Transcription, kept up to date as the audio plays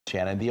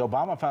Shannon, the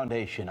Obama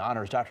Foundation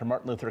honors Dr.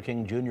 Martin Luther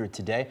King Jr.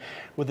 today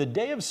with a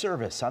day of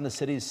service on the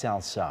city's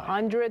south side.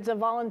 Hundreds of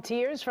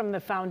volunteers from the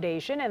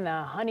foundation and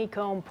the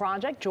Honeycomb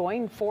Project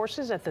joined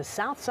forces at the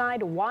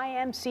Southside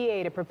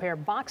YMCA to prepare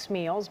box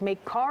meals,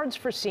 make cards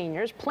for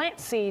seniors, plant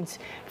seeds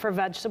for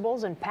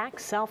vegetables, and pack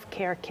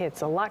self-care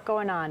kits. A lot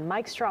going on.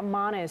 Mike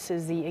Straumanis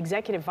is the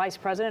Executive Vice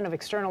President of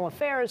External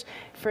Affairs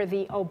for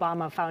the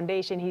Obama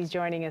Foundation. He's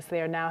joining us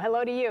there now.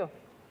 Hello to you.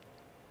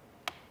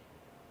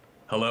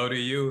 Hello to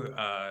you.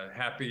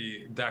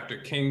 Happy Dr.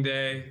 King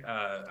Day.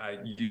 I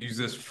use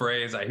this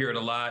phrase. I hear it a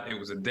lot. It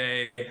was a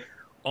day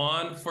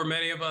on for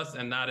many of us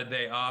and not a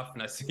day off.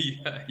 And I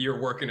see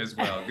you're working as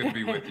well. Good to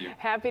be with you.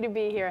 Happy to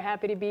be here.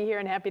 Happy to be here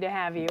and happy to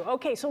have you.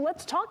 Okay, so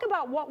let's talk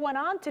about what went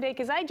on today,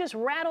 because I just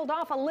rattled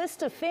off a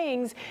list of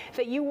things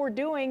that you were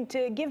doing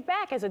to give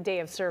back as a day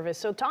of service.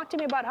 So talk to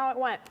me about how it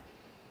went.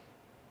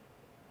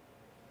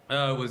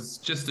 It was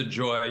just a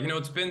joy. You know,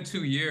 it's been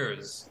 2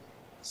 years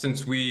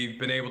since we've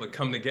been able to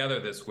come together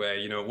this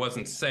way. You know, it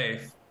wasn't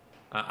safe,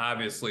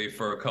 obviously,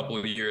 for a couple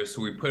of years,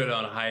 so we put it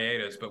on a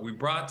hiatus, but we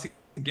brought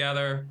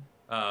together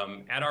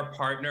at our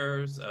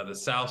partners, the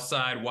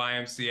Southside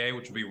YMCA,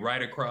 which will be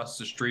right across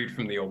the street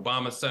from the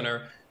Obama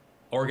Center,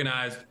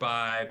 organized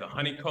by the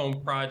Honeycomb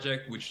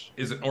Project, which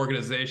is an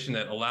organization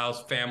that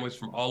allows families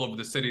from all over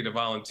the city to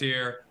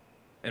volunteer.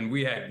 And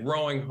we had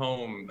Growing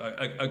Home,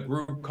 a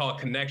group called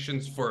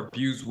Connections for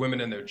Abused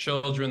Women and Their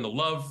Children, the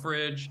Love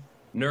Fridge,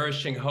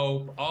 Nourishing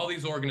Hope. All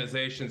these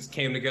organizations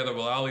came together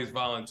with all these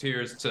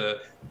volunteers to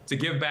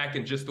give back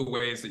in just the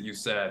ways that you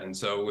said. And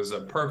so it was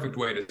a perfect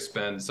way to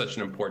spend such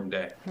an important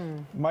day.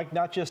 Mike,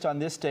 not just on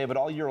this day, but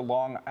all year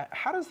long,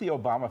 how does the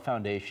Obama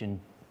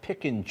Foundation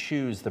pick and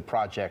choose the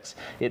projects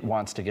it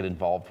wants to get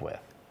involved with?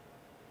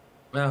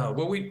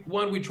 Well,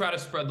 we try to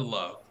spread the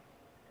love.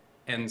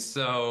 And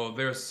so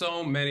there are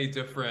so many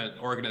different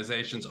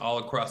organizations all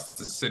across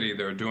the city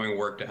that are doing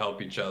work to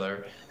help each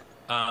other.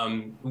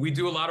 We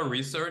do a lot of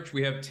research.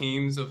 We have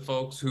teams of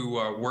folks who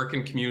work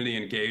in community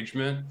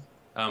engagement,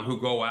 who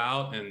go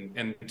out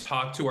and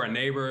talk to our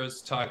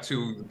neighbors, talk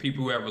to the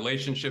people who have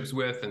relationships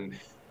with,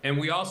 and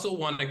we also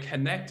want to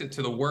connect it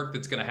to the work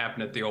that's going to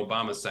happen at the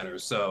Obama Center.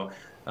 So,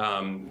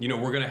 you know,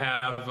 we're going to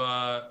have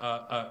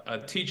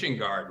a teaching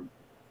garden,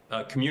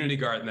 a community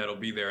garden that'll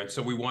be there. And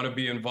so we want to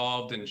be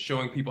involved in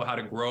showing people how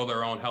to grow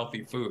their own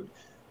healthy food.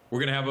 We're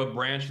going to have a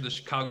branch of the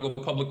Chicago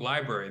Public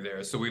Library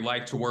there. So we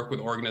like to work with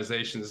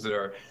organizations that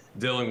are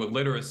dealing with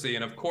literacy.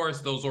 And of course,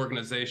 those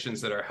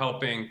organizations that are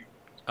helping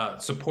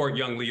support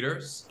young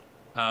leaders,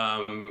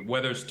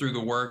 whether it's through the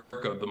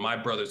work of the My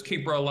Brother's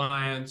Keeper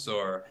Alliance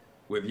or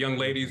with young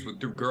ladies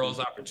through Girls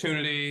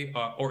Opportunity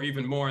or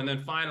even more. And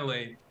then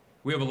finally,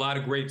 we have a lot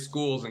of great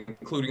schools,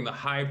 including the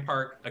Hyde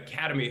Park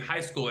Academy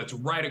High School. It's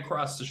right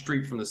across the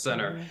street from the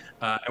center.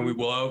 And we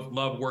will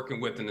love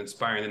working with and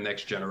inspiring the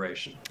next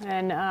generation.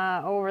 And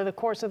over the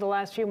course of the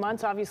last few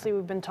months, obviously,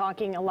 we've been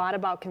talking a lot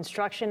about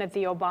construction at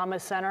the Obama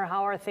Center.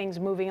 How are things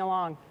moving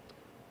along?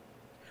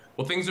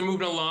 Well, things are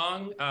moving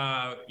along,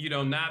 you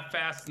know, not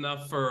fast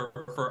enough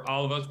for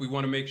all of us. We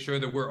want to make sure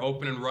that we're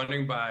open and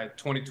running by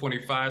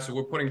 2025. So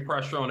we're putting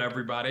pressure on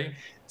everybody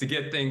to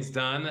get things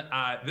done.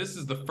 This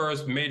is the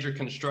first major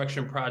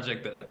construction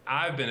project that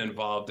I've been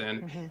involved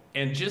in.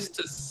 And just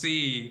to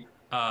see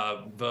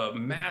the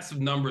massive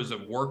numbers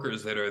of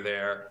workers that are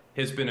there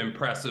has been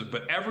impressive.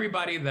 But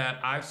everybody that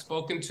I've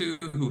spoken to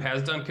who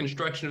has done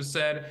construction has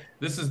said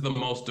this is the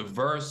most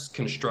diverse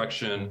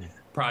construction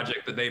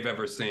project that they've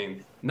ever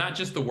seen. Not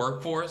just the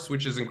workforce,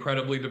 which is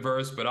incredibly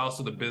diverse, but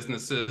also the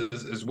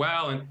businesses as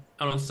well. And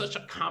on such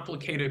a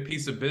complicated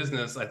piece of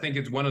business, I think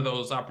it's one of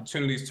those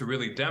opportunities to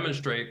really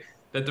demonstrate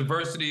that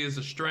diversity is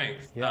a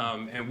strength.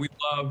 And we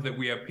love that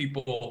we have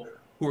people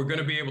who are going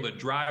to be able to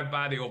drive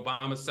by the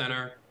Obama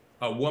Center.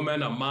 A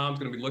mom's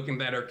going to be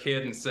looking at her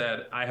kid and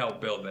said, I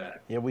helped build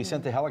that. Yeah, we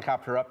sent the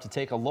helicopter up to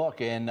take a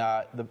look, and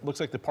looks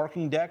like the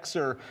parking decks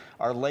are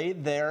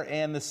laid there,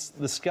 and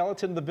the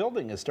skeleton of the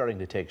building is starting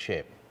to take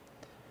shape.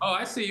 Oh,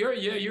 I see.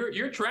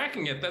 You're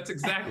tracking it. That's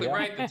exactly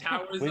right. The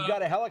tower's We've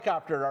got a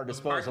helicopter at our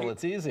disposal.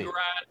 It's easy.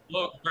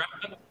 Look,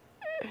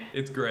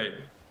 it's great.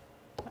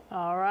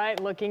 All right,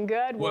 looking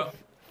good. Well,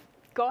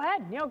 go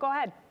ahead. Go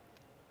ahead.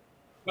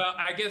 Well,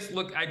 I guess,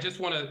 look, I just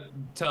want to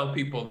tell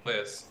people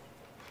this.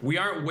 We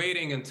aren't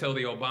waiting until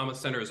the Obama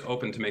Center is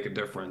open to make a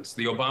difference.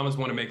 The Obamas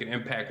want to make an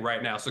impact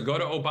right now. So go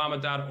to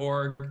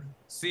obama.org,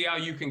 see how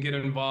you can get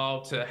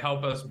involved to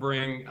help us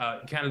bring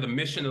kind of the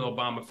mission of the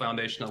Obama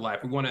Foundation to life.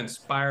 We want to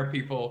inspire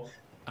people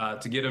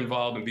to get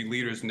involved and be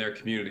leaders in their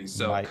communities.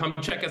 So come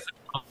check us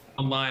out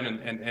online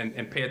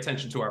and pay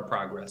attention to our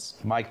progress.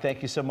 Mike,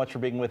 thank you so much for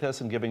being with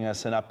us and giving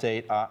us an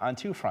update on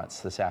two fronts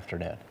this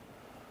afternoon.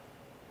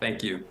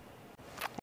 Thank you.